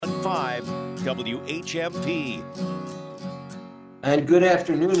98.5 WHMP. And good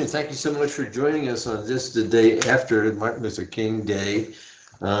afternoon, and thank you so much for joining us on this, the day after Martin Luther King Day,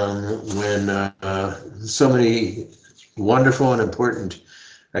 when so many wonderful and important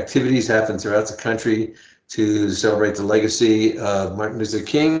activities happen throughout the country to celebrate the legacy of Martin Luther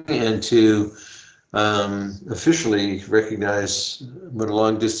King and to officially recognize what a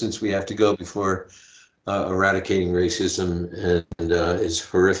long distance we have to go before eradicating racism and its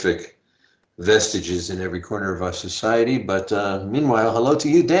horrific vestiges in every corner of our society. But meanwhile, hello to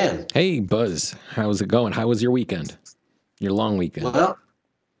you, Dan. Hey, Buzz. How's it going? How was your weekend? Your long weekend? Well,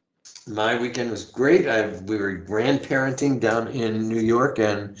 my weekend was great. We were grandparenting down in New York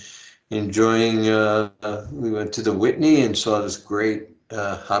and enjoying, we went to the Whitney and saw this great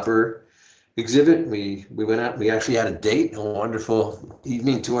Hopper exhibit. We went out, we actually had a date, a wonderful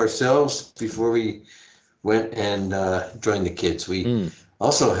evening to ourselves before we went and joined the kids. We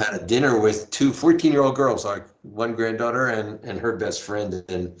also had a dinner with two 14-year-old girls, our one granddaughter and her best friend.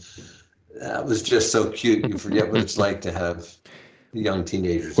 And that was just so cute. You forget what it's like to have young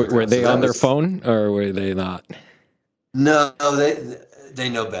teenagers. Were they on their phone or were they not? No, they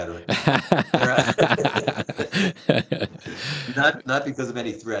know better. Not because of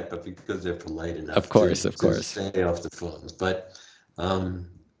any threat, but because they're polite enough. Of course. To stay off the phones. But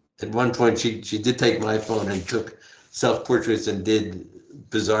at one point, she did take my phone and took self-portraits and did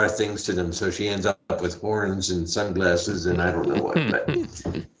bizarre things to them. So she ends up with horns and sunglasses and I don't know what. But here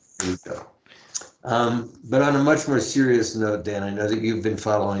we go. But on a much more serious note, Dan, I know that you've been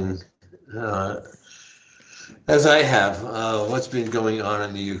following, as I have, what's been going on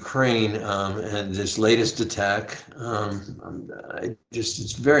in the Ukraine and this latest attack.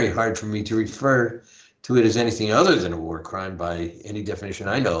 It's very hard for me to refer to it as anything other than a war crime by any definition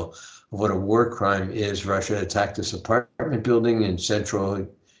I know of what a war crime is. Russia attacked this apartment building in central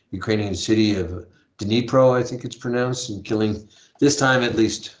Ukrainian city of Dnipro, I think it's pronounced, and killing this time at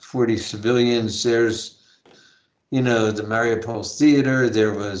least 40 civilians. There's, the Mariupol theater.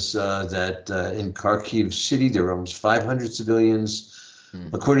 There was that in Kharkiv city, there were almost 500 civilians.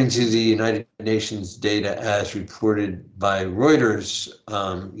 According to the United Nations data as reported by Reuters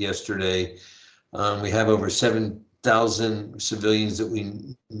yesterday, we have over 7,000 civilians that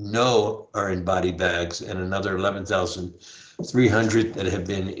we know are in body bags and another 11,300 that have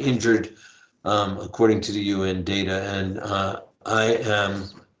been injured, according to the UN data. And I am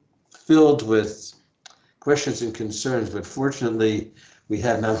filled with questions and concerns, but fortunately we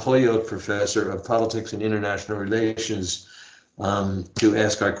have Mount Holyoke professor of politics and international relations to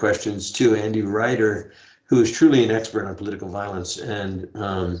ask our questions to, Andy Ryder, who is truly an expert on political violence and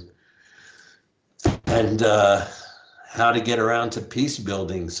how to get around to peace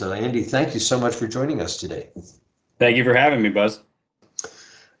building. So Andy, thank you so much for joining us today. Thank you for having me, Buzz.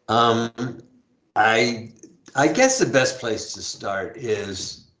 I guess the best place to start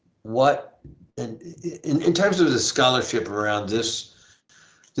is in terms of the scholarship around this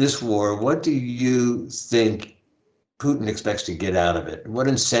war, what do you think Putin expects to get out of it? What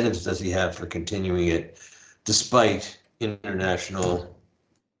incentives does he have for continuing it despite international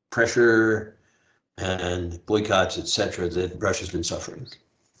pressure and boycotts, et cetera, that Russia's been suffering?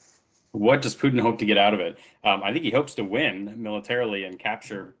 What does Putin hope to get out of it? I think he hopes to win militarily and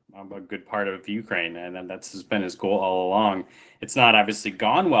capture a good part of Ukraine, and that's been his goal all along. It's not obviously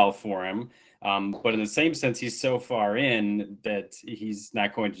gone well for him, but in the same sense, he's so far in that he's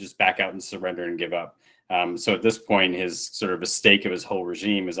not going to just back out and surrender and give up. So at this point, his sort of a stake of his whole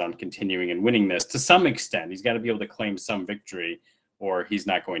regime is on continuing and winning this to some extent. He's got to be able to claim some victory, or he's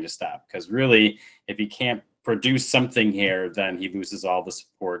not going to stop. Because really, if he can't produce something here, then he loses all the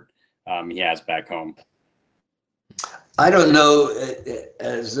support he has back home. I don't know,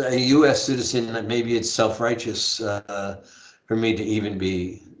 as a U.S. citizen, maybe it's self-righteous for me to even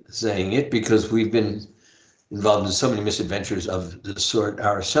be saying it because we've been involved in so many misadventures of the sort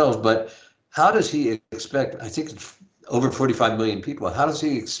ourselves. But how does he expect, I think it's over 45 million people, how does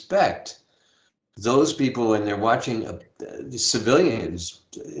he expect those people when they're watching civilians,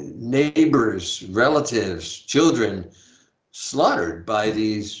 neighbors, relatives, children slaughtered by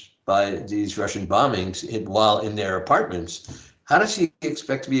these Russian bombings while in their apartments, how does he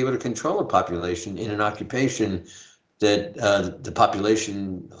expect to be able to control a population in an occupation that the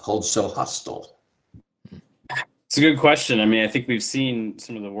population holds so hostile? It's a good question. I mean, I think we've seen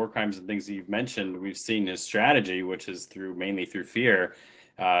some of the war crimes and things that you've mentioned. We've seen his strategy, which is mainly through fear.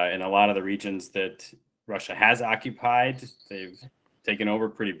 In a lot of the regions that Russia has occupied, they've taken over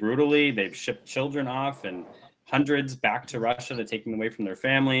pretty brutally. They've shipped children off and hundreds back to Russia to take them away from their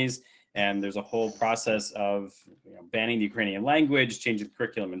families. And there's a whole process of banning the Ukrainian language, changing the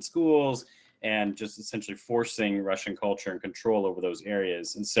curriculum in schools, and just essentially forcing Russian culture and control over those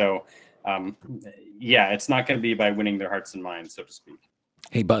areas. And so, yeah, it's not going to be by winning their hearts and minds, so to speak.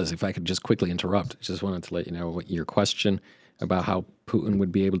 Hey, Buzz, if I could just quickly interrupt, just wanted to let you know what your question about how Putin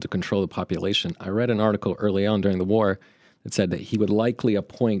would be able to control the population. I read an article early on during the war that said that he would likely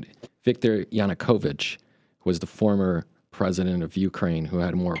appoint Viktor Yanukovych, who was the former president of Ukraine, who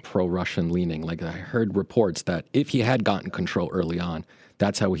had more pro-Russian leaning. Like, I heard reports that if he had gotten control early on,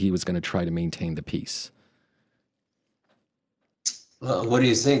 that's how he was going to try to maintain the peace. Well, what do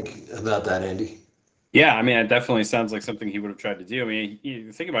you think about that, Andy? Yeah, I mean, it definitely sounds like something he would have tried to do. I mean,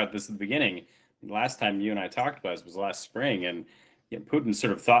 you think about this at the beginning. Last time you and I talked about this was last spring, and Putin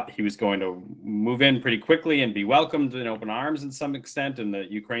sort of thought he was going to move in pretty quickly and be welcomed in open arms in some extent, and that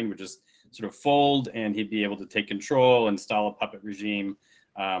Ukraine would just sort of fold and he'd be able to take control, install a puppet regime,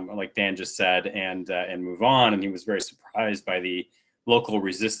 like Dan just said, and move on. And he was very surprised by the local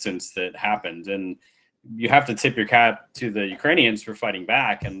resistance that happened. And you have to tip your cap to the Ukrainians for fighting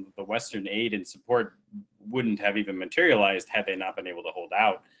back, and the Western aid and support wouldn't have even materialized had they not been able to hold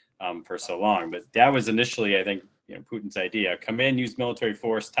out for so long. But that was initially, I think, Putin's idea: come in, use military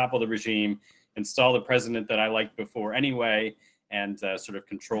force, topple the regime, install the president that I liked before anyway, and sort of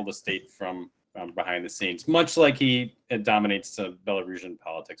control the state from behind the scenes, much like he dominates Belarusian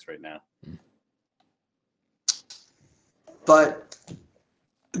politics right now. But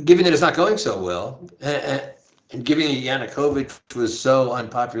given that it's not going so well, and given that Yanukovych was so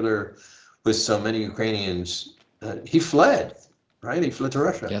unpopular with so many Ukrainians, he fled, right? He fled to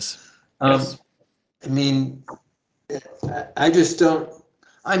Russia. Yes. Yes. I mean, I just don't,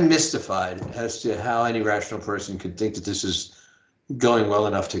 I'm mystified as to how any rational person could think that this is going well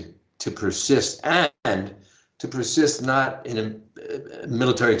enough to persist, and to persist not in a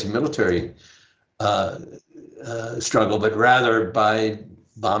military to military struggle, but rather by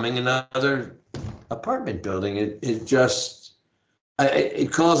bombing another apartment building. It just,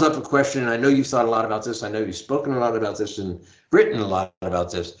 it calls up a question, and I know you've thought a lot about this. I know you've spoken a lot about this and written a lot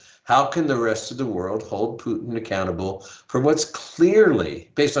about this. How can the rest of the world hold Putin accountable for what's clearly,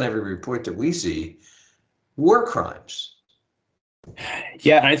 based on every report that we see, war crimes?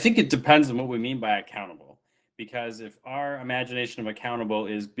 Yeah, I think it depends on what we mean by accountable. Because if our imagination of accountable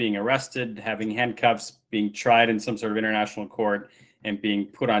is being arrested, having handcuffs, being tried in some sort of international court, and being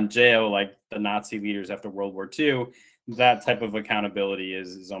put on jail like the Nazi leaders after World War II, that type of accountability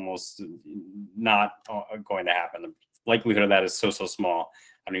is almost not going to happen. The likelihood of that is so small.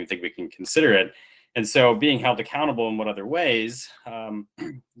 I don't even think we can consider it. And so being held accountable in what other ways,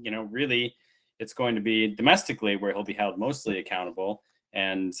 really, it's going to be domestically where he'll be held mostly accountable.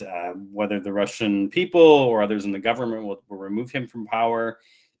 And whether the Russian people or others in the government will remove him from power.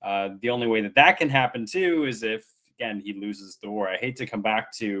 The only way that can happen too is if, again, he loses the war. I hate to come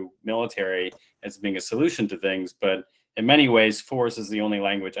back to military as being a solution to things, but in many ways, force is the only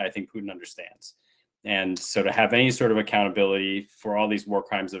language I think Putin understands. And so to have any sort of accountability for all these war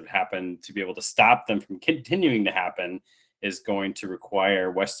crimes that have happened, to be able to stop them from continuing to happen, is going to require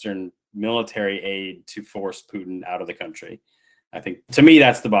Western military aid to force Putin out of the country. I think, to me,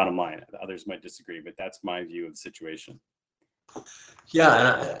 that's the bottom line. Others might disagree, but that's my view of the situation.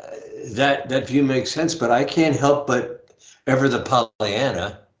 Yeah, and that view makes sense, but I can't help but, ever the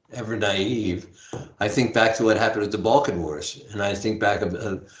Pollyanna, ever naive, I think back to what happened with the Balkan Wars, and I think back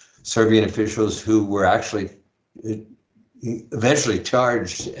of Serbian officials who were actually eventually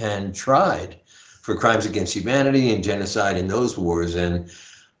charged and tried for crimes against humanity and genocide in those wars. And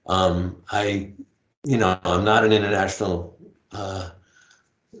I'm not an international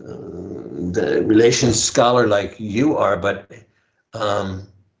the relations scholar like you are, but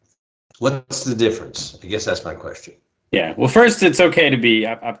what's the difference? I guess that's my question. Yeah, well, first, it's okay to be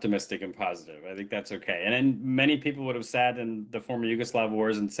optimistic and positive. I think that's okay. And then many people would have sat in the former Yugoslav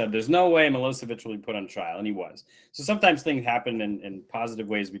wars and said, there's no way Milosevic will be put on trial, and he was. So sometimes things happen in positive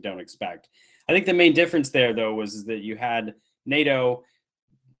ways we don't expect. I think the main difference there, though, was that you had NATO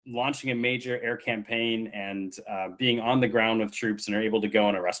launching a major air campaign and being on the ground with troops and are able to go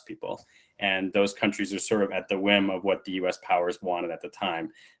and arrest people. And those countries are sort of at the whim of what the U.S. powers wanted at the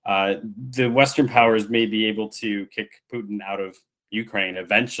time. The Western powers may be able to kick Putin out of Ukraine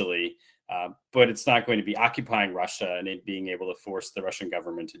eventually, but it's not going to be occupying Russia and it being able to force the Russian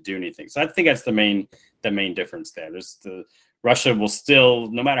government to do anything. So I think that's the main difference there. Russia will still,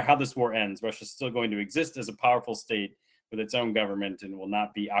 no matter how this war ends, Russia's still going to exist as a powerful state with its own government and will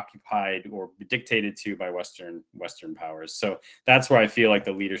not be occupied or be dictated to by Western powers. So that's where I feel like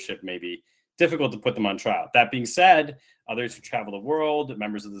the leadership maybe difficult to put them on trial. That being said, others who travel the world,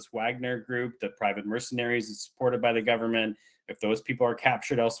 members of this Wagner group, the private mercenaries is supported by the government, if those people are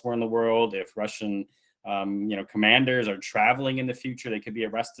captured elsewhere in the world, if Russian commanders are traveling in the future, they could be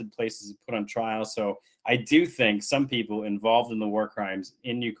arrested, places and put on trial. So I do think some people involved in the war crimes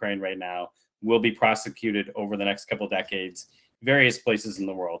in Ukraine right now will be prosecuted over the next couple of decades, various places in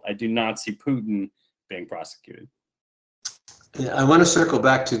the world. I do not see Putin being prosecuted. Yeah, I want to circle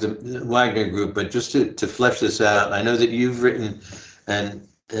back to the Wagner Group, but just to flesh this out, I know that you've written and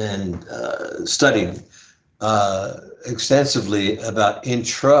studied extensively about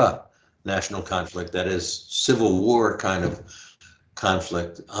intra-national conflict, that is civil war kind of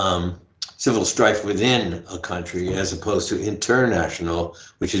conflict, civil strife within a country, as opposed to international,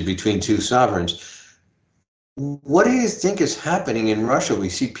 which is between two sovereigns. What do you think is happening in Russia? We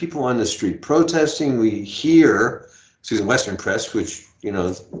see people on the street protesting. We hear through the Western press, which,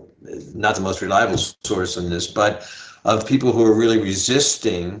 is not the most reliable source in this, but of people who are really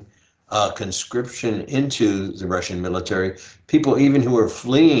resisting conscription into the Russian military, people even who are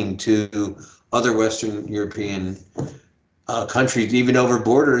fleeing to other Western European countries, even over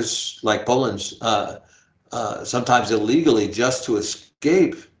borders like Poland's, sometimes illegally, just to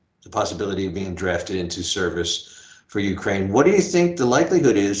escape the possibility of being drafted into service for Ukraine. What do you think the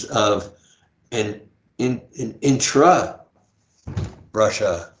likelihood is of an intra-Russia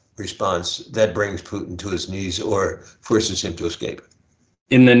response that brings Putin to his knees or forces him to escape?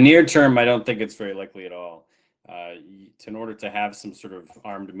 In the near term, I don't think it's very likely at all. In order to have some sort of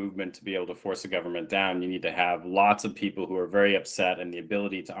armed movement to be able to force a government down, you need to have lots of people who are very upset and the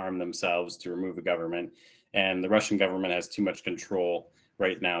ability to arm themselves to remove a government. And the Russian government has too much control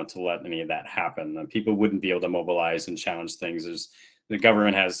right now to let any of that happen. People wouldn't be able to mobilize and challenge things. The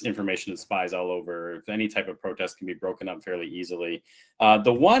government has information and spies all over. If any type of protest can be broken up fairly easily.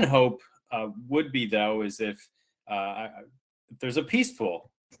 The one hope would be, though, is if there's a peaceful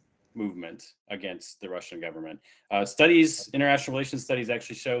movement against the Russian government. International relations studies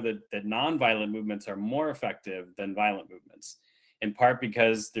actually show that nonviolent movements are more effective than violent movements, in part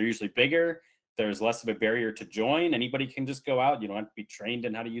because they're usually bigger. There's less of a barrier to join. Anybody can just go out. You don't have to be trained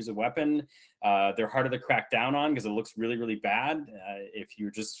in how to use a weapon. They're harder to crack down on because it looks really, really bad if you're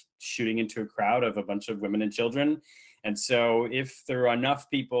just shooting into a crowd of a bunch of women and children. And so if there are enough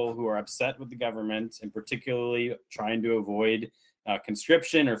people who are upset with the government and particularly trying to avoid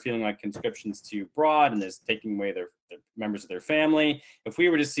conscription or feeling like conscription's too broad and is taking away their members of their family, if we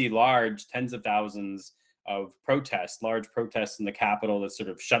were to see large tens of thousands of large protests in the capital that sort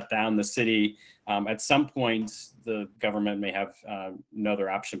of shut down the city, at some point the government may have no other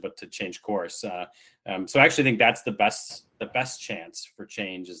option but to change course. So I actually think that's the best chance for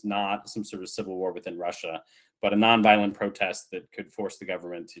change is not some sort of civil war within Russia, but a nonviolent protest that could force the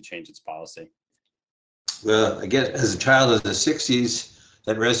government to change its policy. Well, again, as a child of the 60s,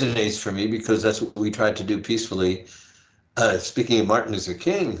 that resonates for me because that's what we tried to do peacefully. Speaking of Martin Luther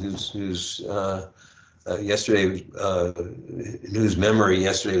King, whose memory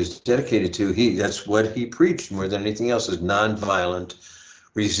yesterday was dedicated to, that's what he preached more than anything else, is nonviolent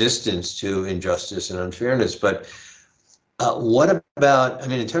resistance to injustice and unfairness. But what about,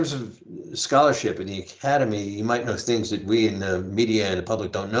 in terms of scholarship in the academy, you might know things that we in the media and the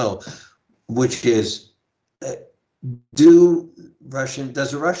public don't know, which is, does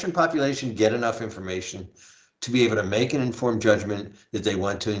the Russian population get enough information to be able to make an informed judgment that they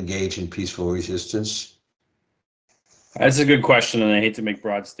want to engage in peaceful resistance? That's a good question, and I hate to make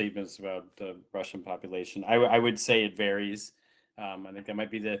broad statements about the Russian population. I would say it varies. I think that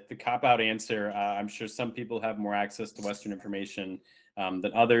might be the cop-out answer. I'm sure some people have more access to Western information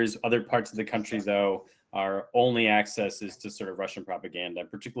than others. Other parts of the country, though, our only access is to sort of Russian propaganda,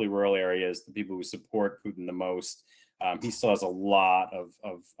 particularly rural areas, the people who support Putin the most. He still has a lot of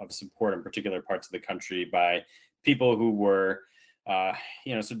support in particular parts of the country by people who were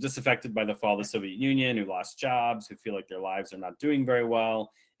so disaffected by the fall of the Soviet Union, who lost jobs, who feel like their lives are not doing very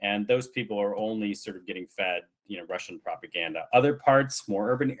well. And those people are only sort of getting fed, Russian propaganda. Other parts,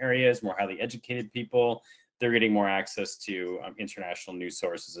 more urban areas, more highly educated people, they're getting more access to international news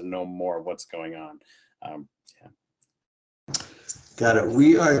sources and know more of what's going on. Got it.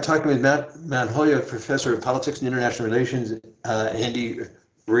 We are talking with Matt Holyoke, professor of politics and international relations. Andy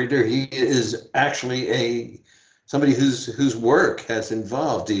Reeder, he is actually somebody whose work has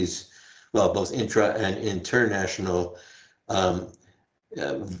involved these, both intra and international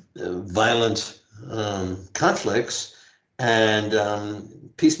violent conflicts and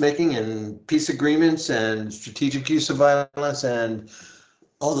peacemaking and peace agreements and strategic use of violence and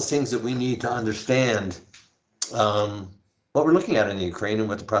all the things that we need to understand what we're looking at in the Ukraine and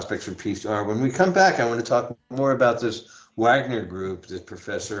what the prospects for peace are. When we come back, I want to talk more about this Wagner group that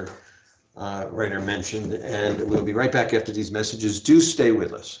Professor Reiter mentioned, and we'll be right back after these messages. Do stay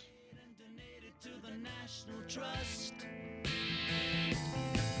with us.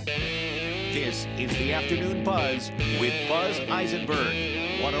 This is the Afternoon Buzz with Buzz Eisenberg,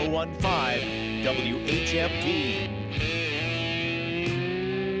 1015 WHMP.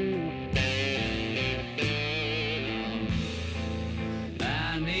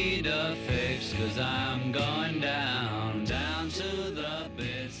 I need a fix 'cause I'm going down to the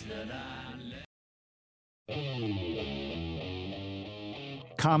bits that I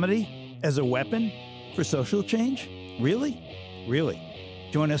Comedy as a weapon for social change? Really? Really?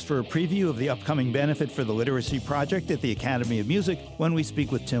 Join us for a preview of the upcoming benefit for the Literacy Project at the Academy of Music when we speak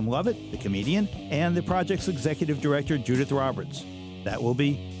with Tim Lovett, the comedian, and the project's executive director, Judith Roberts. That will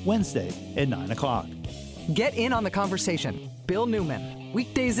be Wednesday at 9 o'clock. Get in on the conversation. Bill Newman,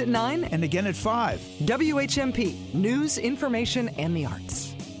 weekdays at 9 And again at 5. WHMP, news, information, and the arts.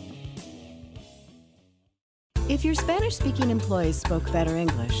 If your Spanish-speaking employees spoke better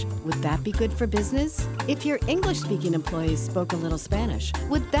English, would that be good for business? If your English-speaking employees spoke a little Spanish,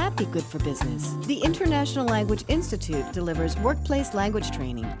 would that be good for business? The International Language Institute delivers workplace language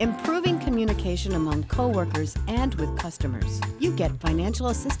training, improving communication among coworkers and with customers. You get financial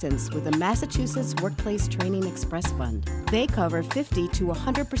assistance with the Massachusetts Workplace Training Express Fund. They cover 50 to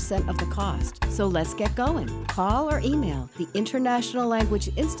 100% of the cost. So let's get going. Call or email the International Language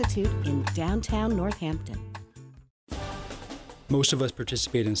Institute in downtown Northampton. Most of us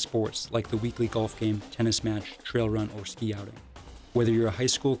participate in sports like the weekly golf game, tennis match, trail run, or ski outing. Whether you're a high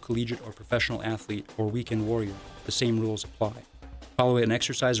school, collegiate, or professional athlete or weekend warrior, the same rules apply. Follow an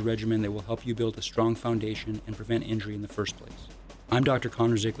exercise regimen that will help you build a strong foundation and prevent injury in the first place. I'm Dr.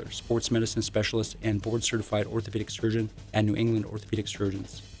 Connor Ziegler, sports medicine specialist and board-certified orthopedic surgeon at New England Orthopedic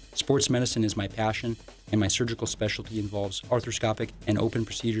Surgeons. Sports medicine is my passion, and my surgical specialty involves arthroscopic and open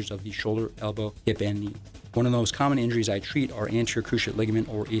procedures of the shoulder, elbow, hip, and knee. One of the most common injuries I treat are anterior cruciate ligament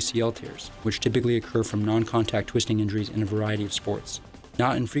or ACL tears, which typically occur from non-contact twisting injuries in a variety of sports.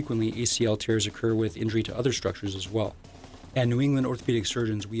 Not infrequently, ACL tears occur with injury to other structures as well. At New England Orthopedic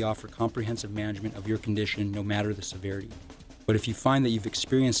Surgeons, we offer comprehensive management of your condition no matter the severity. But if you find that you've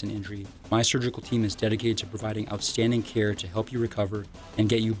experienced an injury, my surgical team is dedicated to providing outstanding care to help you recover and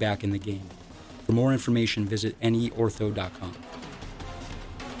get you back in the game. For more information, visit neortho.com.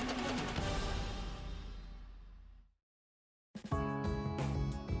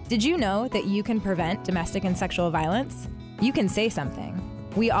 Did you know that you can prevent domestic and sexual violence? You can say something.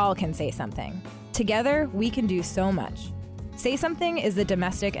 We all can say something. Together, we can do so much. Say Something is the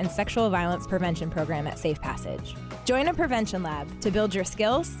domestic and sexual violence prevention program at Safe Passage. Join a prevention lab to build your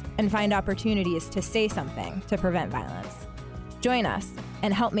skills and find opportunities to say something to prevent violence. Join us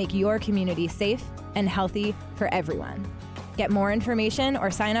and help make your community safe and healthy for everyone. Get more information or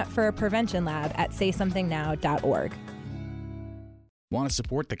sign up for a prevention lab at saysomethingnow.org. Want to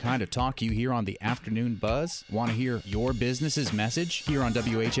support the kind of talk you hear on the Afternoon Buzz? Want to hear your business's message here on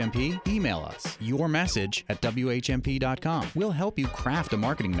WHMP? Email us your message at WHMP.com. We'll help you craft a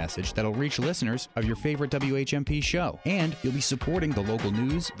marketing message that'll reach listeners of your favorite WHMP show. And you'll be supporting the local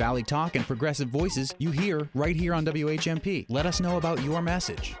news, Valley Talk, and progressive voices you hear right here on WHMP. Let us know about your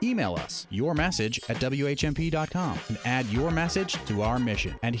message. Email us your message at WHMP.com and add your message to our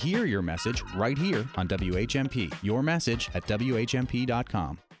mission. And hear your message right here on WHMP. Your message at WHMP.com.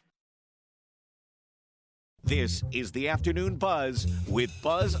 This is the Afternoon Buzz with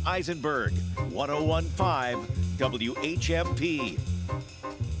Buzz Eisenberg, 1015 WHMP.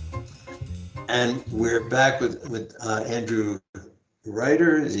 And we're back with Andrew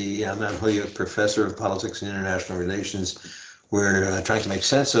Reiter, the Mount Holyoke Professor of Politics and International Relations. We're trying to make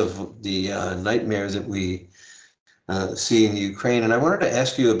sense of the nightmare that we see in the Ukraine. And I wanted to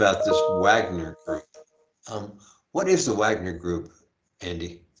ask you about this Wagner group. What is the Wagner group,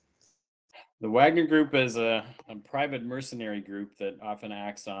 Andy? The Wagner Group is a private mercenary group that often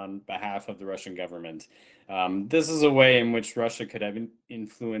acts on behalf of the Russian government. This is a way in which Russia could have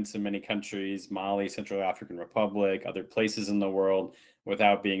influence in many countries, Mali, Central African Republic, other places in the world,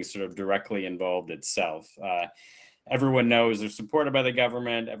 without being sort of directly involved itself. Everyone knows they're supported by the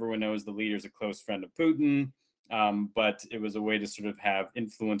government. Everyone knows the leader's a close friend of Putin. But it was a way to sort of have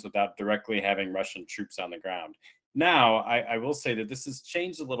influence without directly having Russian troops on the ground. Now, I will say that this has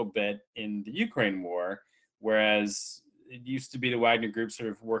changed a little bit in the Ukraine war, whereas it used to be the Wagner Group sort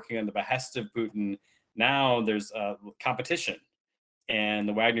of working on the behest of Putin. Now there's a competition, and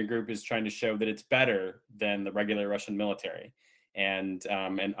the Wagner Group is trying to show that it's better than the regular Russian military. and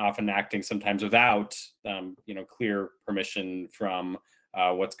often acting sometimes without clear permission from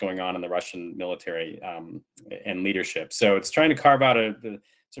what's going on in the Russian military and leadership. So it's trying to carve out a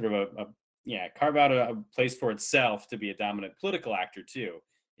place for itself to be a dominant political actor too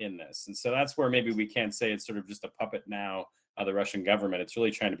in this. And so that's where maybe we can't say it's sort of just a puppet now of the Russian government. It's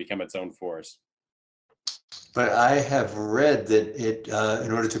really trying to become its own force. But I have read that it,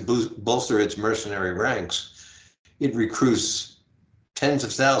 in order to bolster its mercenary ranks, it recruits tens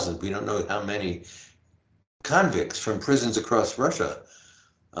of thousands, we don't know how many, convicts from prisons across Russia.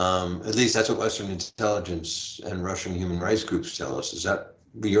 At least that's what Western intelligence and Russian human rights groups tell us. Is that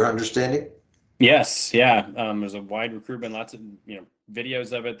your understanding? Yes, yeah. There's a wide recruitment, lots of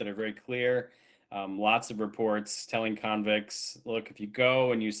videos of it that are very clear. Lots of reports telling convicts, look, if you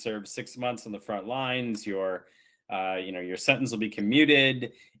go and you serve 6 months on the front lines, your sentence will be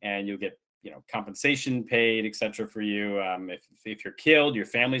commuted, and you'll get compensation paid, etc. for you. If you're killed, your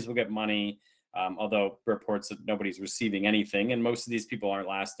families will get money. Although reports that nobody's receiving anything, and most of these people aren't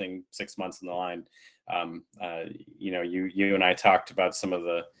lasting 6 months in the line. You and I talked about some of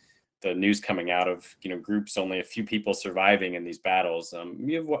the news coming out of groups, only a few people surviving in these battles.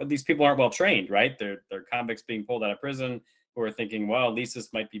 These people aren't well trained, right? They're convicts being pulled out of prison who are thinking, well, at least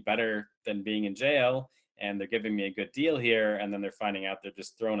this might be better than being in jail, and they're giving me a good deal here. And then they're finding out they're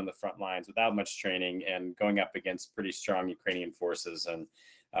just thrown in the front lines without much training and going up against pretty strong Ukrainian forces, and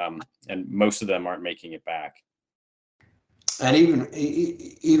most of them aren't making it back. And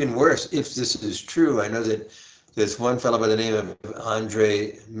even worse, if this is true, I know that there's one fellow by the name of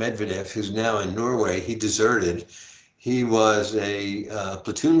Andrei Medvedev, who's now in Norway. He deserted. He was a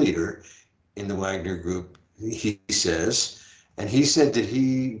platoon leader in the Wagner group, he says, and he said that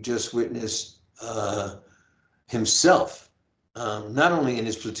he just witnessed himself. Not only in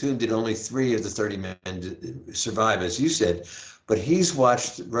his platoon did only 3 of the 30 men survive, as you said, but he's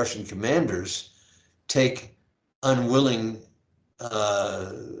watched Russian commanders take unwilling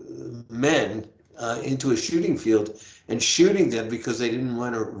men into a shooting field and shooting them because they didn't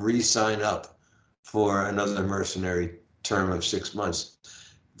want to re-sign up for another mercenary term of 6 months.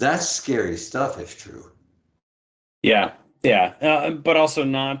 That's scary stuff, if true. Yeah, but also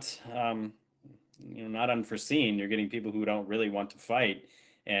not unforeseen. You're getting people who don't really want to fight,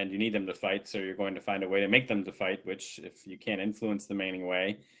 and you need them to fight, so you're going to find a way to make them to fight, which if you can't influence them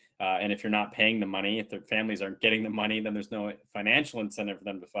anyway, and if you're not paying the money, if their families aren't getting the money, then there's no financial incentive for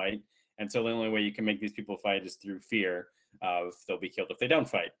them to fight. And so the only way you can make these people fight is through fear of they'll be killed if they don't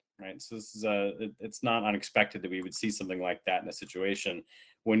fight, right? So this is it's not unexpected that we would see something like that in a situation.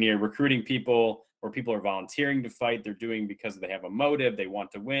 When you're recruiting people or people are volunteering to fight, they're doing because they have a motive, they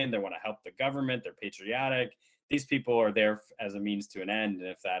want to win, they want to help the government, they're patriotic. These people are there as a means to an end, and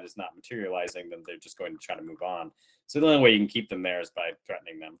if that is not materializing, then they're just going to try to move on. So the only way you can keep them there is by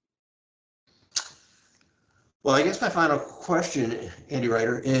threatening them. Well, I guess my final question, Andy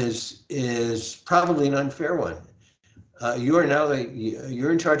Reiter, is probably an unfair one. You're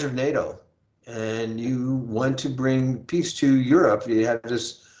in charge of NATO, and you want to bring peace to Europe. You have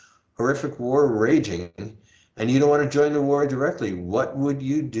this horrific war raging, and you don't want to join the war directly. What would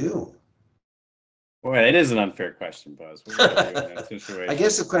you do? Boy, it is an unfair question, Buzz. What would you do in that situation? I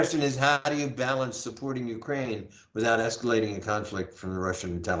guess the question is, how do you balance supporting Ukraine without escalating a conflict from the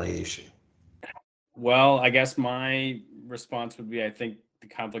Russian retaliation? Well, I guess my response would be, I think the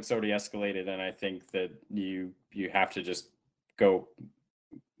conflict's already escalated, and I think that you have to just go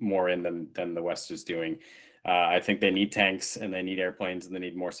more in than the West is doing. I think they need tanks, and they need airplanes, and they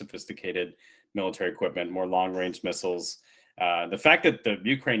need more sophisticated military equipment, more long-range missiles. The fact that the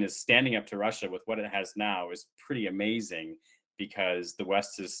Ukraine is standing up to Russia with what it has now is pretty amazing, because the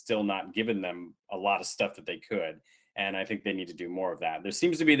West has still not given them a lot of stuff that they could. And I think they need to do more of that. There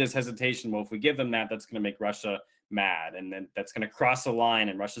seems to be this hesitation. Well, if we give them that, that's going to make Russia mad. And then that's going to cross a line.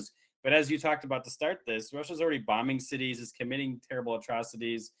 And but as you talked about to start this, Russia's already bombing cities, is committing terrible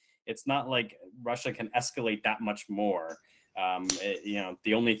atrocities. It's not like Russia can escalate that much more.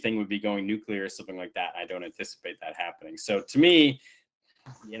 The only thing would be going nuclear or something like that. I don't anticipate that happening. So to me,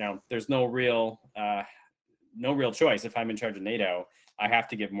 there's no real choice. If I'm in charge of NATO, I have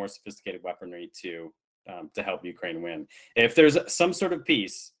to give more sophisticated weaponry to help Ukraine win. If there's some sort of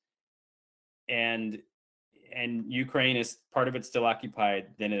peace and Ukraine is part of it still occupied,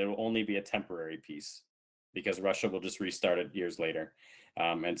 then it'll only be a temporary peace, because Russia will just restart it years later.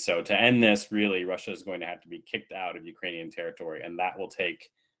 And so to end this, really, Russia is going to have to be kicked out of Ukrainian territory, and that will take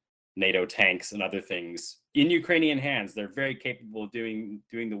NATO tanks and other things in Ukrainian hands. They're very capable of doing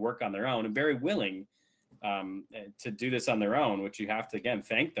the work on their own, and very willing to do this on their own, which you have to, again,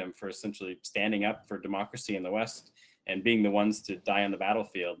 thank them for essentially standing up for democracy in the West and being the ones to die on the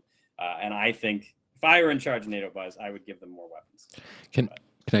battlefield. And I think if I were in charge of NATO, Buzz, I would give them more weapons. Can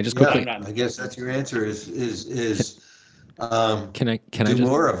I just quickly? I guess that's your answer. Can I do just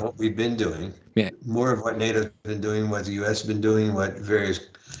more of what we've been doing? Yeah. More of what NATO's been doing, what the U.S. has been doing, what various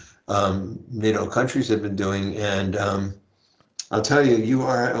NATO countries have been doing, and I'll tell you, you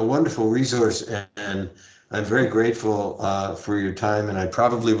are a wonderful resource, and I'm very grateful for your time, and I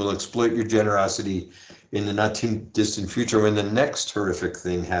probably will exploit your generosity in the not too distant future when the next horrific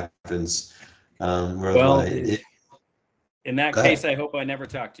thing happens. Well, in that case, I hope I never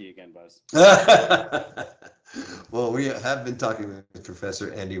talk to you again, Buzz. Well, we have been talking with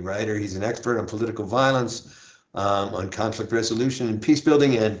Professor Andy Reiter. He's an expert on political violence, on conflict resolution and peace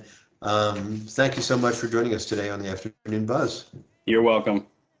building, and thank you so much for joining us today on the Afternoon Buzz. You're welcome.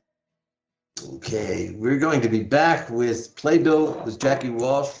 Okay, we're going to be back with Playbill with Jackie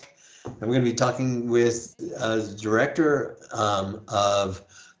Walsh, and we're going to be talking with the director of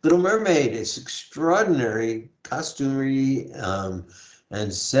Little Mermaid. It's extraordinary costumery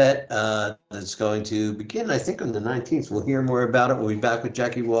and set that's going to begin, I think, on the 19th. We'll hear more about it. We'll be back with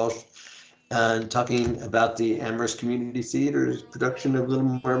Jackie Walsh and talking about the Amherst Community Theater's production of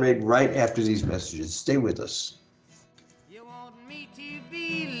Little Mermaid right after these messages. Stay with us. You want me to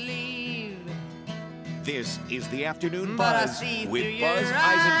believe. This is the Afternoon But I Buzz see with through Buzz your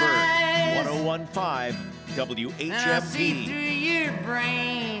Eisenberg, eyes. 1015 And I see through WHMP. your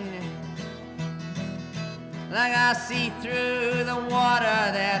brain, like I see through the water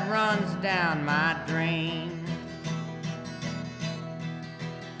that runs down my drain.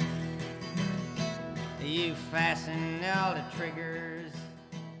 You fasten all the triggers.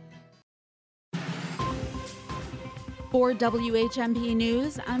 For WHMP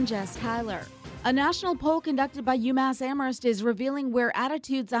News, I'm Jess Tyler. A national poll conducted by UMass Amherst is revealing where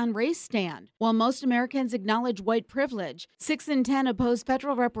attitudes on race stand. While most Americans acknowledge white privilege, 6 in 10 oppose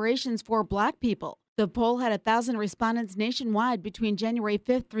federal reparations for black people. The poll had 1,000 respondents nationwide between January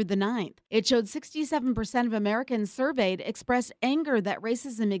 5th through the 9th. It showed 67% of Americans surveyed expressed anger that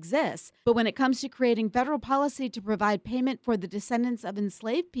racism exists, but when it comes to creating federal policy to provide payment for the descendants of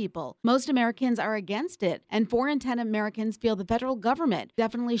enslaved people, most Americans are against it, and 4 in 10 Americans feel the federal government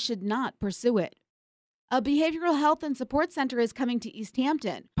definitely should not pursue it. A behavioral health and support center is coming to East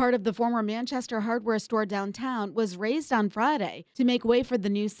Hampton. Part of the former Manchester hardware store downtown was razed on Friday to make way for the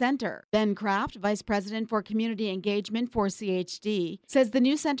new center. Ben Kraft, Vice President for Community Engagement for CHD, says the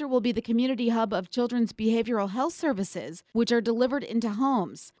new center will be the community hub of children's behavioral health services, which are delivered into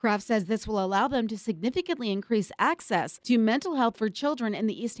homes. Kraft says this will allow them to significantly increase access to mental health for children in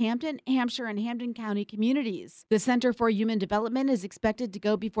the East Hampton, Hampshire, and Hampden County communities. The Center for Human Development is expected to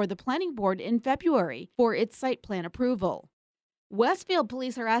go before the Planning Board in February for its site plan approval. Westfield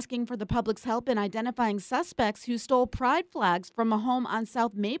police are asking for the public's help in identifying suspects who stole pride flags from a home on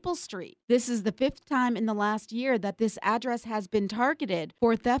South Maple Street. This is the 5th time in the last year that this address has been targeted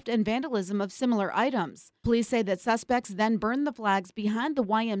for theft and vandalism of similar items. Police say that suspects then burned the flags behind the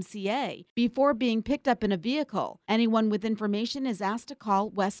YMCA before being picked up in a vehicle. Anyone with information is asked to call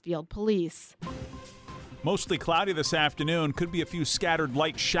Westfield Police. Mostly cloudy this afternoon. Could be a few scattered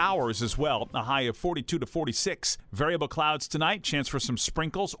light showers as well. A high of 42 to 46. Variable clouds tonight. Chance for some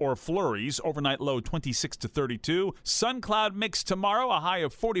sprinkles or flurries. Overnight low 26 to 32. Sun cloud mix tomorrow. A high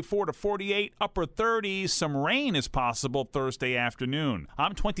of 44 to 48. Upper 30s. Some rain is possible Thursday afternoon.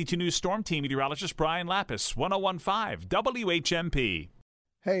 I'm 22 News Storm Team meteorologist Brian Lapis. 1015 WHMP.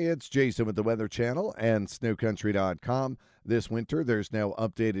 Hey, it's Jason with the Weather Channel and snowcountry.com. This winter, there's now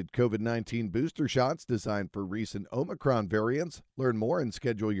updated COVID-19 booster shots designed for recent Omicron variants. Learn more and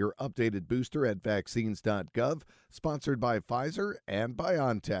schedule your updated booster at vaccines.gov, sponsored by Pfizer and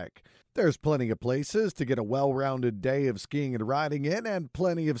BioNTech. There's plenty of places to get a well-rounded day of skiing and riding in and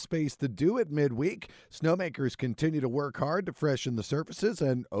plenty of space to do it midweek. Snowmakers continue to work hard to freshen the surfaces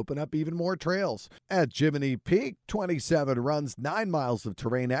and open up even more trails. At Jiminy Peak, 27 runs, 9 miles of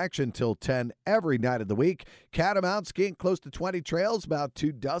terrain action till 10 every night of the week. Catamount skiing close to 20 trails, about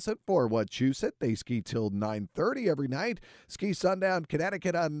 2 dozen for Wachusett. They ski till 9:30 every night. Ski Sundown,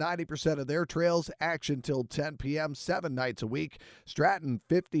 Connecticut on 90% of their trails, action till 10 p.m. 7 nights a week. Stratton,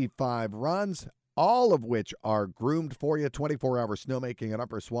 55 runs, all of which are groomed for you. 24-hour snowmaking at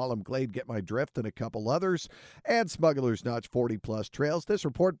Upper Swallem Glade, Get My Drift, and a couple others. And Smuggler's Notch 40-plus trails. This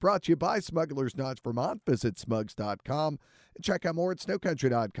report brought to you by Smuggler's Notch Vermont. Visit smugs.com and check out more at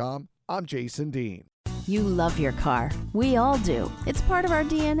snowcountry.com. I'm Jason Dean. You love your car. We all do. It's part of our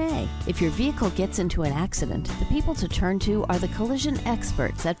DNA. If your vehicle gets into an accident, the people to turn to are the collision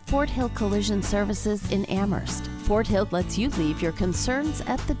experts at Fort Hill Collision Services in Amherst. Fort Hill lets you leave your concerns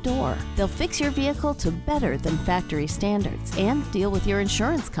at the door. They'll fix your vehicle to better than factory standards and deal with your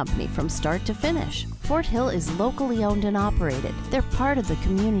insurance company from start to finish. Fort Hill is locally owned and operated. They're part of the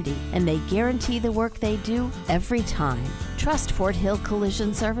community, and they guarantee the work they do every time. Trust Fort Hill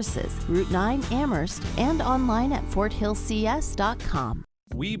Collision Services, Route 9 Amherst, and online at forthillcs.com.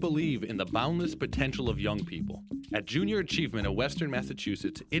 We believe in the boundless potential of young people. At Junior Achievement of Western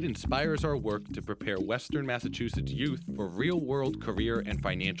Massachusetts, it inspires our work to prepare Western Massachusetts youth for real-world career and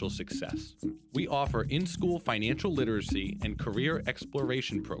financial success. We offer in-school financial literacy and career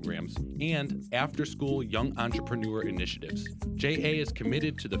exploration programs and after-school young entrepreneur initiatives. JA is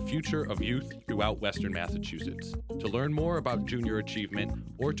committed to the future of youth throughout Western Massachusetts. To learn more about Junior Achievement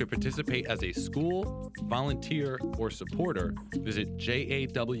or to participate as a school, volunteer, or supporter, visit jawm.org.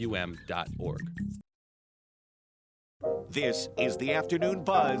 This is the Afternoon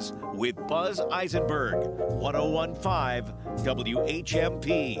Buzz with Buzz Eisenberg, 1015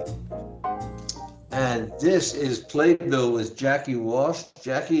 WHMP. And this is Playbill with Jackie Walsh.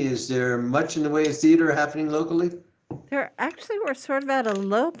 Jackie, is there much in the way of theater happening locally? There actually, we're sort of at a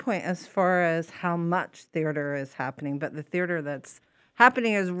low point as far as how much theater is happening, but the theater that's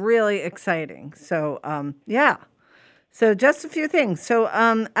happening is really exciting. So, yeah. So just a few things. So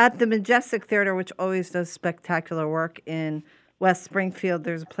at the Majestic Theater, which always does spectacular work in West Springfield,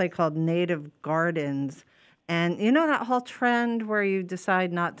 there's a play called Native Gardens. And you know that whole trend where you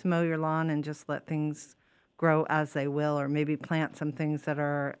decide not to mow your lawn and just let things grow as they will, or maybe plant some things that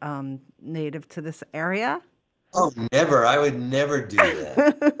are native to this area? Oh, never. I would never do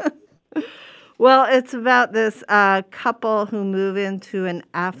that. Well, it's about this couple who move into an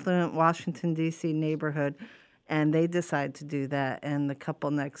affluent Washington, D.C. neighborhood, and they decide to do that. And the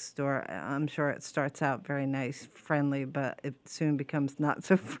couple next door, I'm sure it starts out very nice, friendly, but it soon becomes not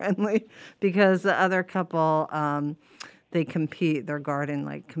so friendly because the other couple, they compete. Their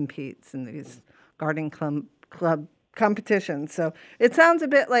garden competes in these garden club competitions. So it sounds a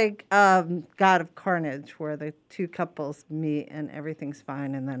bit like God of Carnage, where the two couples meet and everything's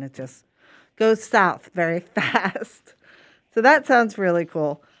fine, and then it just goes south very fast. So that sounds really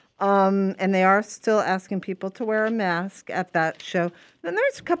cool. And they are still asking people to wear a mask at that show. Then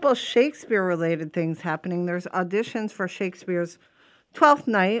there's a couple of Shakespeare-related things happening. There's auditions for Shakespeare's Twelfth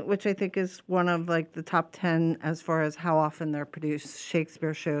Night, which I think is one of the top 10 as far as how often they're produced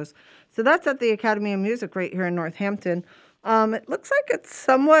Shakespeare shows. So that's at the Academy of Music right here in Northampton. It looks like it's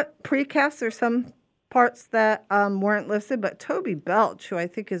somewhat precast. There's some parts that weren't listed, but Toby Belch, who I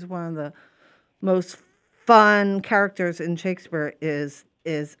think is one of the most fun characters in Shakespeare, is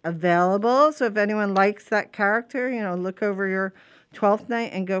available. So if anyone likes that character, look over your 12th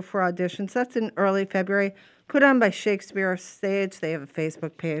Night and go for auditions. That's in early February, put on by Shakespeare Stage. They have a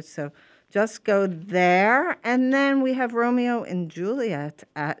Facebook page, so just go there. And then we have Romeo and Juliet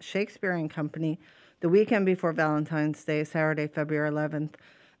at Shakespeare and Company the weekend before Valentine's Day, Saturday, February 11th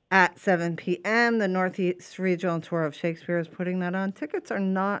at 7 p.m. The Northeast Regional Tour of Shakespeare is putting that on. Tickets are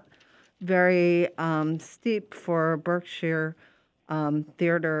not very steep for Berkshire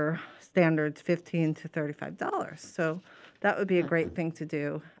theater standards, $15 to $35. So that would be a great thing to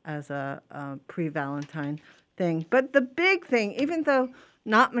do as a pre-Valentine thing. But the big thing, even though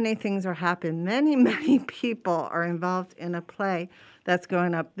not many things are happening, many people are involved in a play that's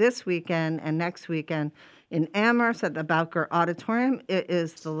going up this weekend and next weekend in Amherst at the Bowker Auditorium. It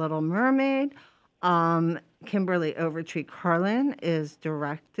is The Little Mermaid. Kimberly Overtree Carlin is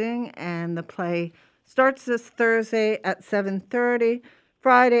directing, and the play starts this Thursday at 7:30,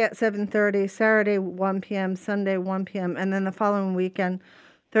 Friday at 7:30, Saturday 1 p.m., Sunday 1 p.m., and then the following weekend,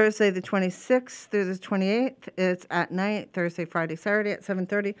 Thursday the 26th through the 28th, it's at night, Thursday, Friday, Saturday at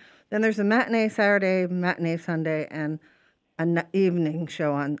 7:30. Then there's a matinee Saturday, matinee Sunday, and an evening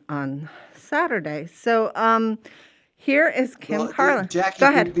show on Saturday. So here is Kim Carlin. Jackie, go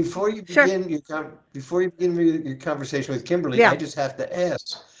ahead. Before you begin your conversation with Kimberly, I just have to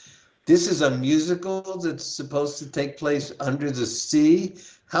ask. This is a musical that's supposed to take place under the sea.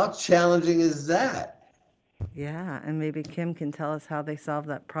 How challenging is that? Yeah, and maybe Kim can tell us how they solve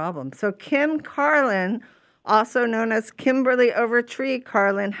that problem. So Kim Carlin, also known as Kimberly Overtree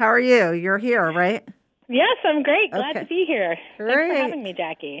Carlin, how are you? You're here, right? Yes, I'm great. Glad to be here. Great. Thanks for having me,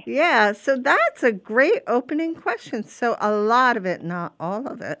 Jackie. Yeah, so that's a great opening question. So a lot of it, not all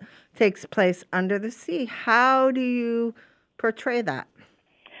of it, takes place under the sea. How do you portray that?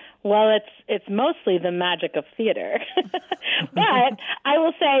 Well, it's mostly the magic of theater. But I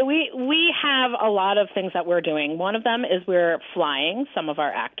will say we have a lot of things that we're doing. One of them is we're flying some of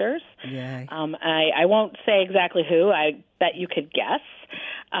our actors. Yay. I won't say exactly who. I bet you could guess.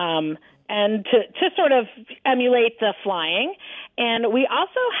 And to sort of emulate the flying. And we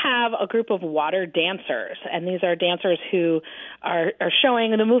also have a group of water dancers, and these are dancers who are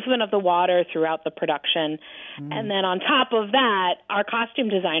showing the movement of the water throughout the production. And then on top of that, our costume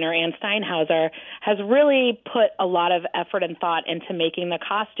designer, Ann Steinhauser, has really put a lot of effort and thought into making the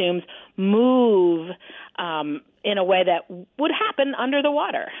costumes move in a way that would happen under the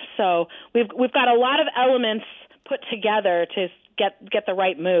water. So we've got a lot of elements put together to get the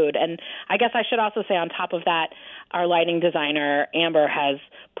right mood. And I guess I should also say on top of that, our lighting designer, Amber, has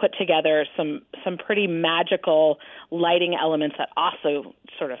put together some pretty magical lighting elements that also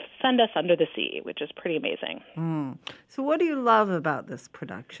sort of send us under the sea, which is pretty amazing. So what do you love about this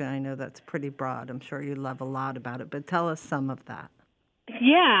production? I know that's pretty broad. I'm sure you love a lot about it, but tell us some of that.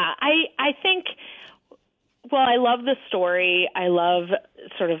 Yeah, I think, well, I love the story. I love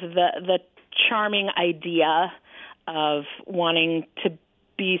sort of the charming idea of wanting to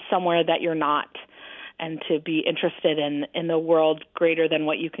be somewhere that you're not and to be interested in the world greater than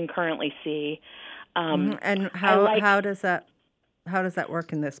what you can currently see. And how does that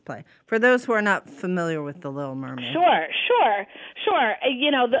work in this play? For those who are not familiar with The Little Mermaid. Sure. You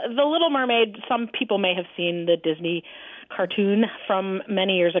know, The Little Mermaid, some people may have seen the Disney cartoon from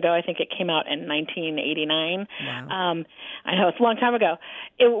many years ago. I think it came out in 1989. Wow. I know it's a long time ago.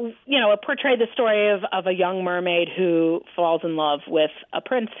 It portrayed the story of a young mermaid who falls in love with a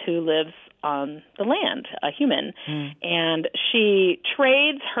prince who lives on the land, a human, and she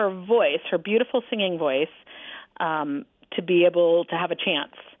trades her voice, her beautiful singing voice, to be able to have a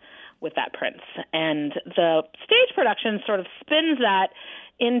chance with that prince. And the stage production sort of spins that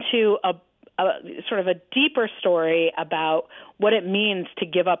into a sort of a deeper story about what it means to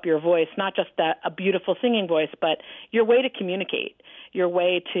give up your voice, not just a beautiful singing voice, but your way to communicate, your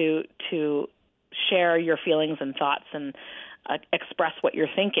way to share your feelings and thoughts and express what you're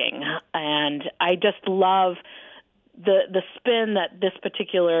thinking. And I just love the spin that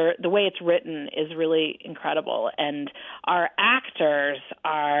the way it's written is really incredible. And our actors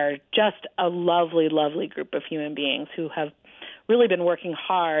are just a lovely, lovely group of human beings who have really been working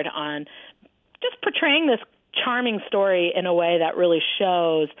hard on just portraying this charming story in a way that really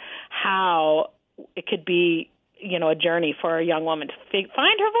shows how it could be, a journey for a young woman to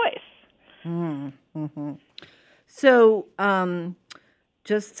find her voice. Mm-hmm. So,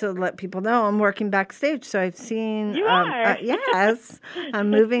 just to let people know, I'm working backstage, so I've seen. You are. Yes, I'm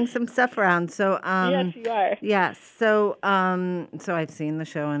moving some stuff around. So, yes, you are. Yes. So, so I've seen the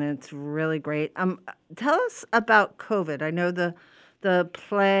show, and it's really great. Tell us about COVID. I know the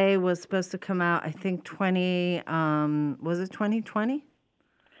play was supposed to come out, I think, was it 2020?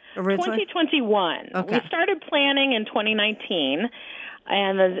 Originally? 2021. Okay. We started planning in 2019,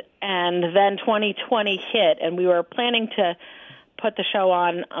 and then 2020 hit, and we were planning to put the show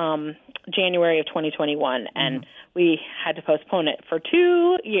on January of 2021, and we had to postpone it for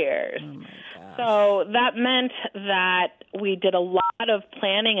 2 years. Oh my gosh. So that meant that we did a lot of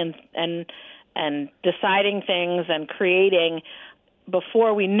planning and deciding things and creating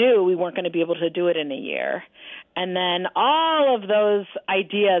before we knew we weren't going to be able to do it in a year. And then all of those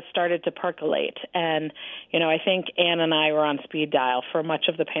ideas started to percolate. And, I think Ann and I were on speed dial for much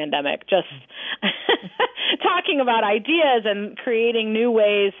of the pandemic, just talking about ideas and creating new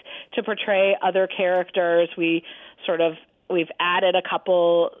ways to portray other characters. We've added a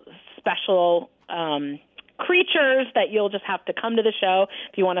couple special creatures that you'll just have to come to the show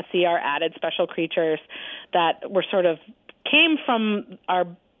if you want to see our added special creatures that were came from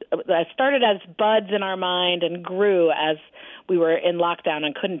started as buds in our mind and grew as we were in lockdown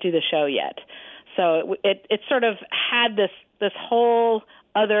and couldn't do the show yet. So it sort of had this whole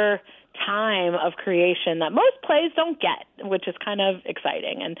other time of creation that most plays don't get, which is kind of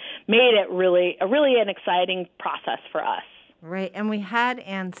exciting and made it really an exciting process for us. Right, and we had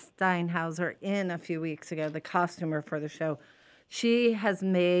Ann Steinhauser in a few weeks ago, the costumer for the show. She has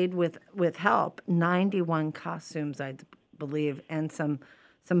made, with help, 91 costumes, I believe, and some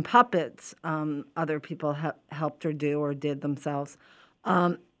puppets other people helped her do or did themselves.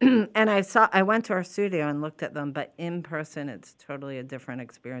 And I went to our studio and looked at them, but in person it's totally a different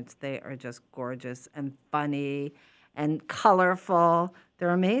experience. They are just gorgeous and funny and colorful. They're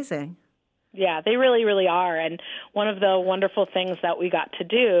amazing. Yeah, they really, really are. And one of the wonderful things that we got to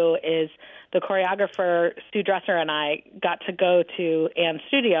do is the choreographer, Stu Dresser, and I got to go to Ann's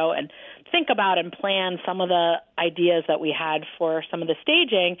studio and think about and plan some of the ideas that we had for some of the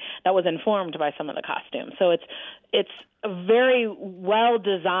staging that was informed by some of the costumes. So it's a very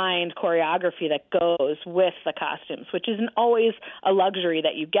well-designed choreography that goes with the costumes, which isn't always a luxury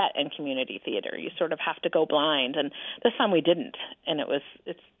that you get in community theater. You sort of have to go blind, and this time we didn't, and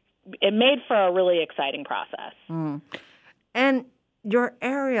it made for a really exciting process. And your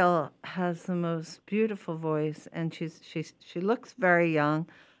Ariel has the most beautiful voice, and she looks very young.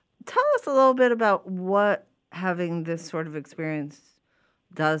 Tell us a little bit about what having this sort of experience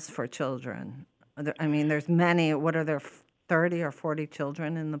does for children. I mean, there's many. What are there, 30 or 40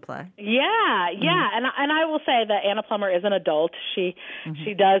 children in the play? Yeah. And I will say that Anna Plummer is an adult. She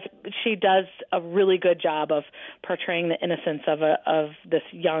does a really good job of portraying the innocence of this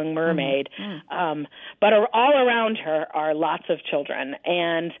young mermaid. But all around her are lots of children,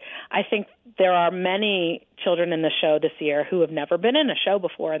 and I think there are many children in the show this year who have never been in a show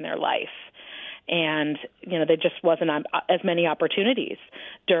before in their life. And, there just wasn't as many opportunities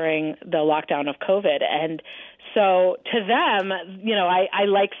during the lockdown of COVID. And so to them, I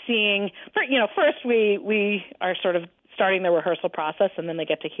like seeing, first we are sort of starting the rehearsal process, and then they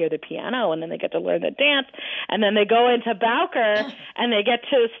get to hear the piano, and then they get to learn the dance, and then they go into Bowker, and they get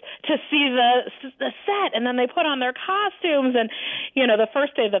to see the set, and then they put on their costumes. And, the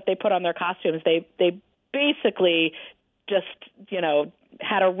first day that they put on their costumes, they basically just,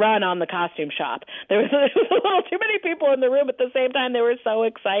 had a run on the costume shop. There was a little too many people in the room at the same time. They were so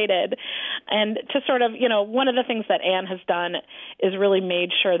excited. And to sort of, one of the things that Anne has done is really made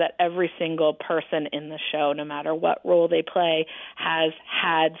sure that every single person in the show, no matter what role they play, has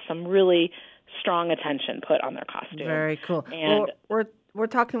had some really strong attention put on their costume. Very cool. And we're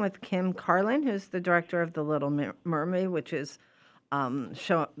talking with Kim Carlin, who's the director of The Little Mermaid, which is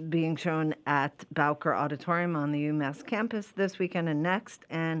being shown at Bowker Auditorium on the UMass campus this weekend and next.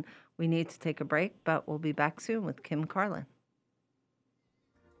 And we need to take a break, but we'll be back soon with Kim Carlin.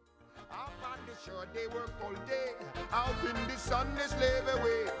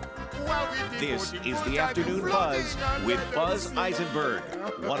 This is the Afternoon Buzz with Buzz Eisenberg,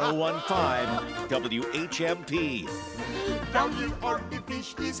 101.5 WHMP. Down here on the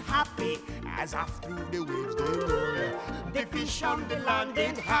fish is happy as after the waves they roll. The fish on the land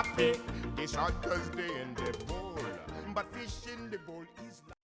ain't happy. It's hot 'cause they in the bowl. But fish in the bowl is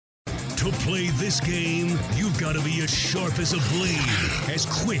To play this game, you've got to be as sharp as a blade, as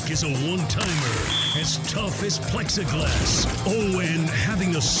quick as a one-timer, as tough as plexiglass. Oh, and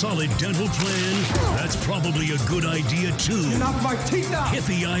having a solid dental plan, that's probably a good idea, too. Knock my teeth out! Hit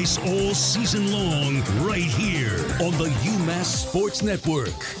the ice all season long, right here on the UMass Sports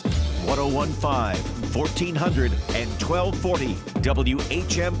Network. 101.5, 1400, and 1240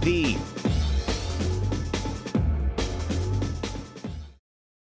 WHMP.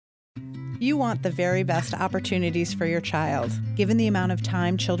 You want the very best opportunities for your child. Given the amount of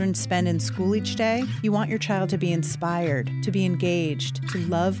time children spend in school each day, you want your child to be inspired, to be engaged, to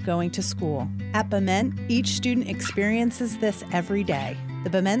love going to school. At Bement, each student experiences this every day.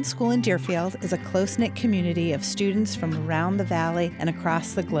 The Bement School in Deerfield is a close-knit community of students from around the valley and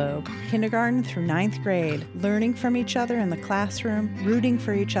across the globe. Kindergarten through 9th grade, learning from each other in the classroom, rooting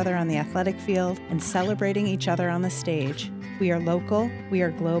for each other on the athletic field, and celebrating each other on the stage. We are local, we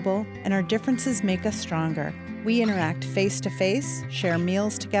are global, and our differences make us stronger. We interact face-to-face, share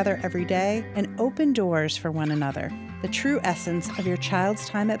meals together every day, and open doors for one another. The true essence of your child's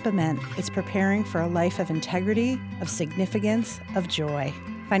time at Bement is preparing for a life of integrity, of significance, of joy.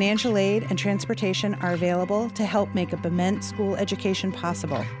 Financial aid and transportation are available to help make a Bement school education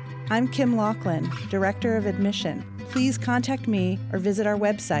possible. I'm Kim Laughlin, Director of Admission. Please contact me or visit our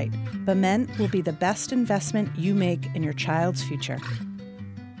website. Bement will be the best investment you make in your child's future.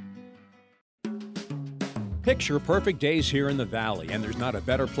 Picture perfect days here in the Valley, and there's not a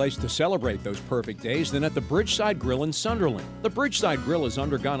better place to celebrate those perfect days than at the Bridgeside Grill in Sunderland. The Bridgeside Grill has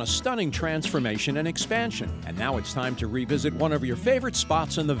undergone a stunning transformation and expansion, and now it's time to revisit one of your favorite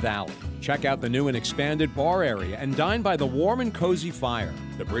spots in the Valley. Check out the new and expanded bar area and dine by the warm and cozy fire.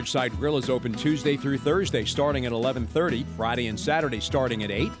 The Bridgeside Grill is open Tuesday through Thursday starting at 11:30, Friday and Saturday starting at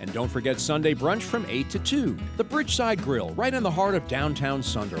 8, and don't forget Sunday brunch from 8 to 2. The Bridgeside Grill, right in the heart of downtown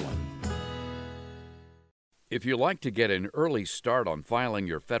Sunderland. If you'd like to get an early start on filing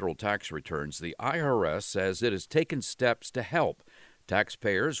your federal tax returns, the IRS says it has taken steps to help.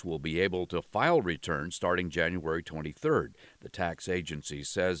 Taxpayers will be able to file returns starting January 23rd. The tax agency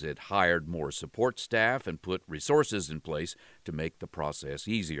says it hired more support staff and put resources in place to make the process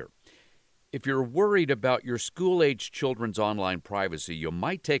easier. If you're worried about your school-age children's online privacy, you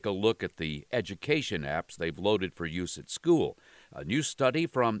might take a look at the education apps they've loaded for use at school. A new study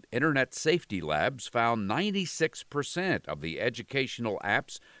from Internet Safety Labs found 96% of the educational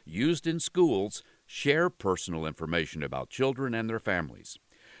apps used in schools share personal information about children and their families.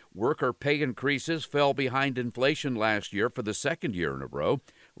 Worker pay increases fell behind inflation last year for the second year in a row,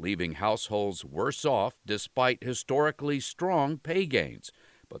 leaving households worse off despite historically strong pay gains.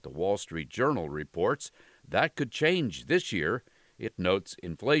 But the Wall Street Journal reports that could change this year. It notes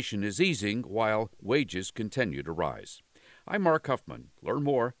inflation is easing while wages continue to rise. I'm Mark Huffman. Learn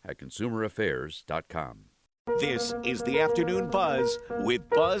more at consumeraffairs.com. This is the Afternoon Buzz with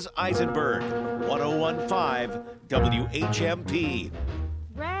Buzz Eisenberg, 1015 WHMP.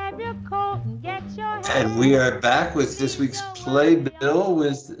 Grab your coat and get your And we are back with this week's Playbill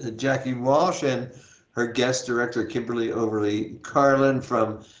with Jackie Walsh and her guest director, Kimberly Overly Carlin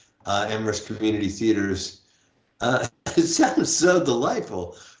from Amherst Community Theaters. It sounds so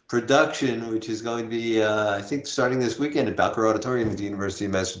delightful. Production, which is going to be, I think, starting this weekend at Bowker Auditorium at the University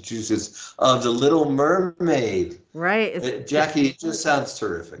of Massachusetts, of The Little Mermaid. Right. Jackie, it just sounds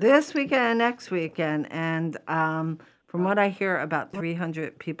terrific. This weekend and next weekend. And from what I hear, about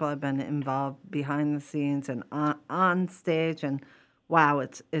 300 people have been involved behind the scenes and on stage. And wow,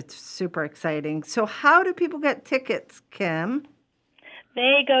 it's super exciting. So how do people get tickets, Kim?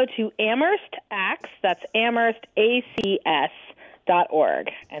 They go to Amherst Acts, that's AmherstACS.org,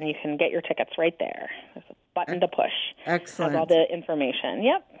 and you can get your tickets right there. There's a button to push. Excellent. Has all the information.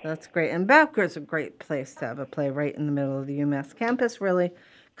 Yep. That's great. And Bowker's a great place to have a play right in the middle of the UMass campus, really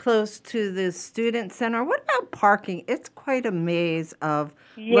close to the Student Center. What about parking? It's quite a maze of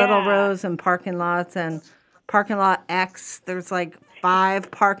little rows and parking lots and parking lot X. There's like 5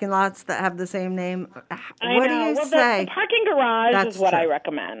 parking lots that have the same name. What do you say? The parking garage That's is what true. I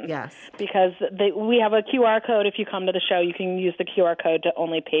recommend. Yes. Because we have a QR code. If you come to the show, you can use the QR code to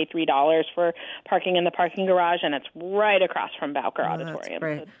only pay $3 for parking in the parking garage, and it's right across from Bowker Auditorium. That's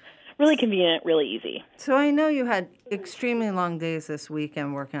great. So it's really convenient, really easy. So I know you had extremely long days this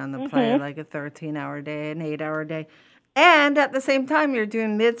weekend working on the play, like a 13-hour day, an 8-hour day. And at the same time, you're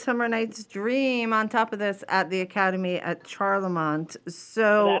doing Midsummer Night's Dream on top of this at the Academy at Charlemont.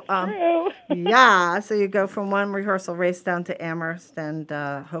 So, That's true. yeah, so you go from one rehearsal race down to Amherst and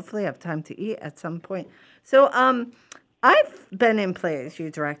hopefully have time to eat at some point. So I've been in plays you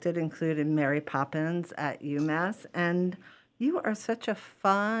directed, including Mary Poppins at UMass, and you are such a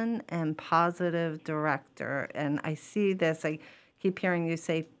fun and positive director. And I see this, I keep hearing you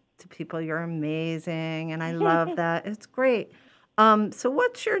say to people, you're amazing, and I love that. It's great. So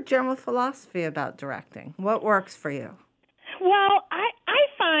what's your general philosophy about directing? What works for you? Well, I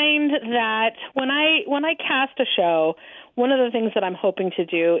find that when I cast a show, one of the things that I'm hoping to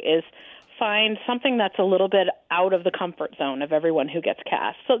do is find something that's a little bit out of the comfort zone of everyone who gets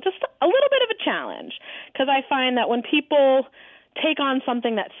cast. So just a little bit of a challenge, because I find that when people take on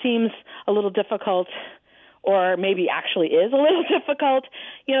something that seems a little difficult, or maybe actually is a little difficult,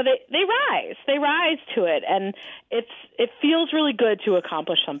 you know, they rise to it, and it feels really good to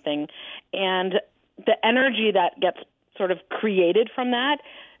accomplish something, and the energy that gets sort of created from that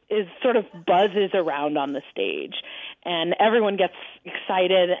is sort of buzzes around on the stage, and everyone gets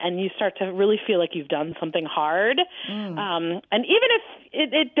excited, and you start to really feel like you've done something hard. And even if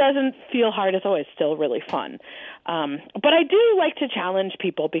it doesn't feel hard, it's always still really fun. But I do like to challenge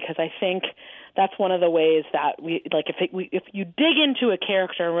people, because I think that's one of the ways that we like. If you dig into a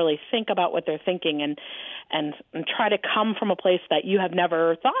character and really think about what they're thinking, and try to come from a place that you have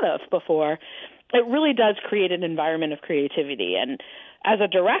never thought of before, it really does create an environment of creativity. And as a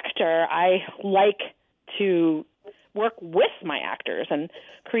director, I like to work with my actors and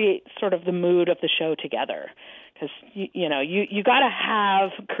create sort of the mood of the show together, because you got to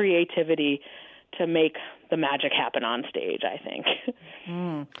have creativity to make the magic happen on stage, I think.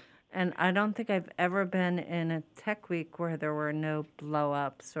 And I don't think I've ever been in a tech week where there were no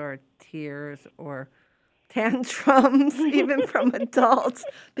blow-ups or tears or tantrums, even from adults,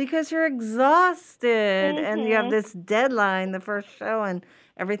 because you're exhausted and you have this deadline, the first show, and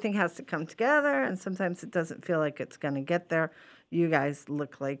everything has to come together, and sometimes it doesn't feel like it's going to get there. You guys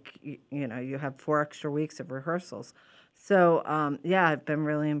look like, you have 4 extra weeks of rehearsals. So, I've been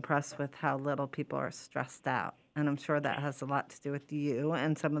really impressed with how little people are stressed out. And I'm sure that has a lot to do with you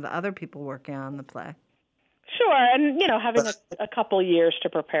and some of the other people working on the play. Sure, and, having a couple years to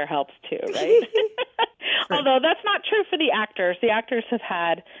prepare helps too, right? Although that's not true for the actors. The actors have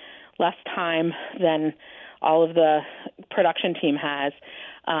had less time than all of the production team has,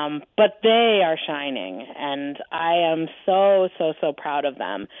 but they are shining, and I am so, so, so proud of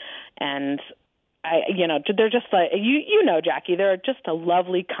them. And they're just like, Jackie, they're just a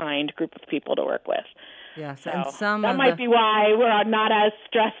lovely, kind group of people to work with. Yes, So and some that of might the- be why we're not as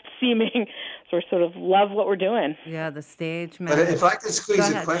stressed seeming. So we sort of love what we're doing. Yeah, the stage But management. if I could squeeze Go a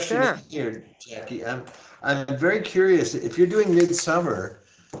ahead, question sure. in here, Jackie, I'm very curious. If you're doing Midsummer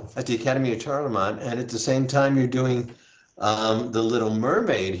at the Academy of Charlemont, and at the same time you're doing The Little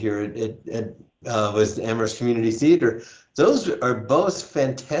Mermaid here with Amherst Community Theater, those are both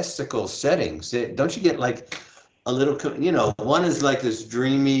fantastical settings. Don't you get like a little, one is like this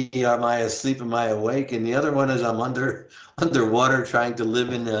dreamy, am I asleep, am I awake? And the other one is I'm underwater trying to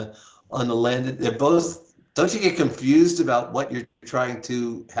live on the land. They're both, don't you get confused about what you're trying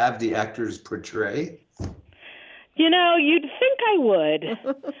to have the actors portray? You'd think I would,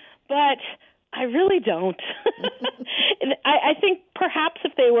 but I really don't. I think perhaps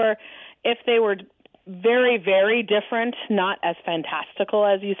if they were very, very different, not as fantastical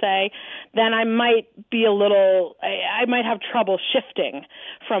as you say, then I might be I might have trouble shifting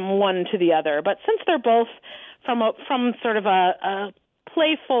from one to the other. But since they're both from sort of a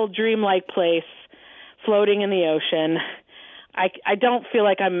playful, dreamlike place, floating in the ocean, I don't feel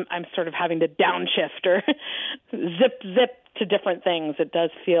like I'm sort of having to downshift or zip to different things. It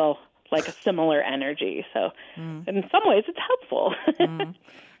does feel like a similar energy. So in some ways it's helpful.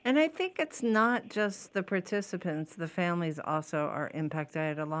 And I think it's not just the participants. The families also are impacted. I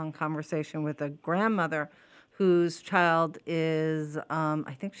had a long conversation with a grandmother whose child is,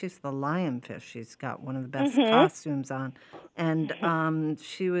 I think she's the lionfish. She's got one of the best costumes on. And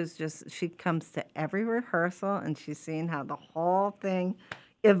she comes to every rehearsal, and she's seeing how the whole thing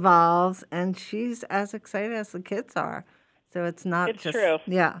evolves, and she's as excited as the kids are. So it's not It's just... true.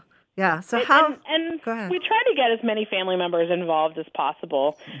 Yeah. Yeah. So And Go ahead. we try to get as many family members involved as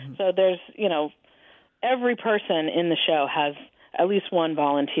possible. So there's, every person in the show has at least one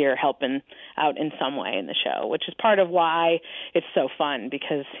volunteer helping out in some way in the show, which is part of why it's so fun,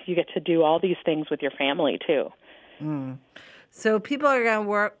 because you get to do all these things with your family too. So people are going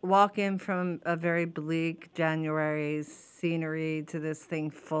to walk in from a very bleak January scenery to this thing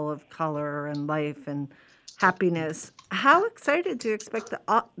full of color and life and happiness. How excited do you expect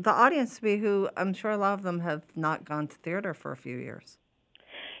the audience to be, who I'm sure a lot of them have not gone to theater for a few years?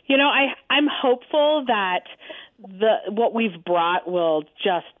 I'm hopeful that what we've brought will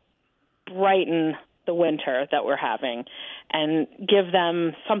just brighten the winter that we're having and give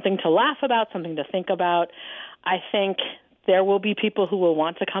them something to laugh about, something to think about. I think there will be people who will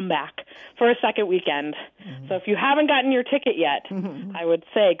want to come back for a second weekend. So if you haven't gotten your ticket yet, I would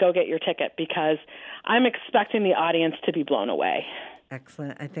say go get your ticket, because I'm expecting the audience to be blown away.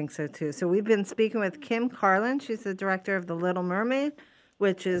 Excellent. I think so, too. So we've been speaking with Kim Carlin. She's the director of The Little Mermaid,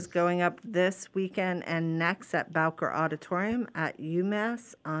 which is going up this weekend and next at Bowker Auditorium at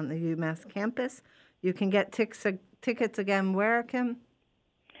UMass, on the UMass campus. You can get tickets again where, Kim?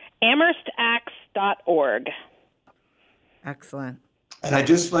 AmherstActs.org. Excellent. And I'm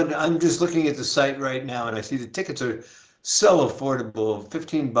just looking at the site right now, and I see the tickets are so affordable.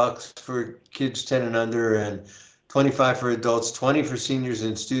 $15 for kids 10 and under, and $25 for adults, $20 for seniors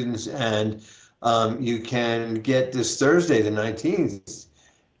and students. And you can get this Thursday, the 19th.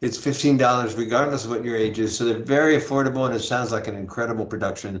 It's $15 regardless of what your age is. So they're very affordable, and it sounds like an incredible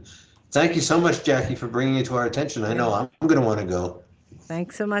production. Thank you so much, Jackie, for bringing it to our attention. I know I'm going to want to go.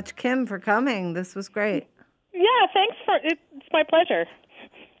 Thanks so much, Kim, for coming. This was great. Yeah, thanks it's my pleasure.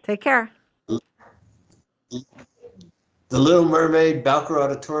 Take care. The Little Mermaid, Bowker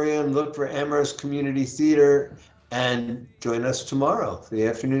Auditorium. Look for Amherst Community Theater, and join us tomorrow for the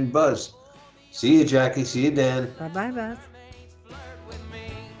Afternoon Buzz. See you, Jackie. See you, Dan. Bye-bye, Buzz.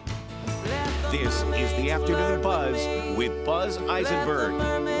 This is the Afternoon Buzz with Buzz Eisenberg,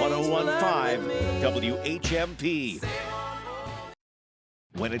 1015 WHMP.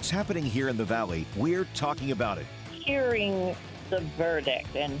 When it's happening here in the Valley, we're talking about it. Hearing the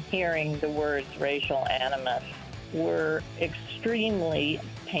verdict and hearing the words racial animus were extremely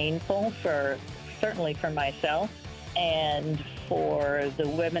painful, certainly for myself and for the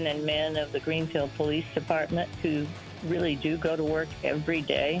women and men of the Greenfield Police Department who really do go to work every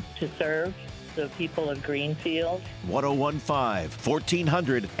day to serve the people of Greenfield. 1015,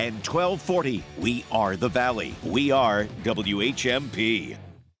 1400, and 1240. We are the Valley. We are WHMP.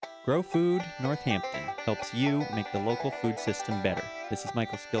 Grow Food Northampton helps you make the local food system better. This is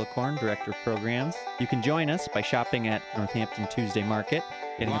Michael Skillicorn, Director of Programs. You can join us by shopping at Northampton Tuesday Market,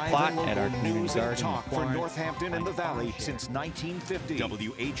 getting a plot at our community news garden. and talk for Northampton and the Valley since 1950.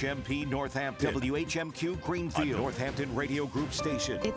 WHMP Northampton. WHMQ Greenfield. A Northampton Radio Group station.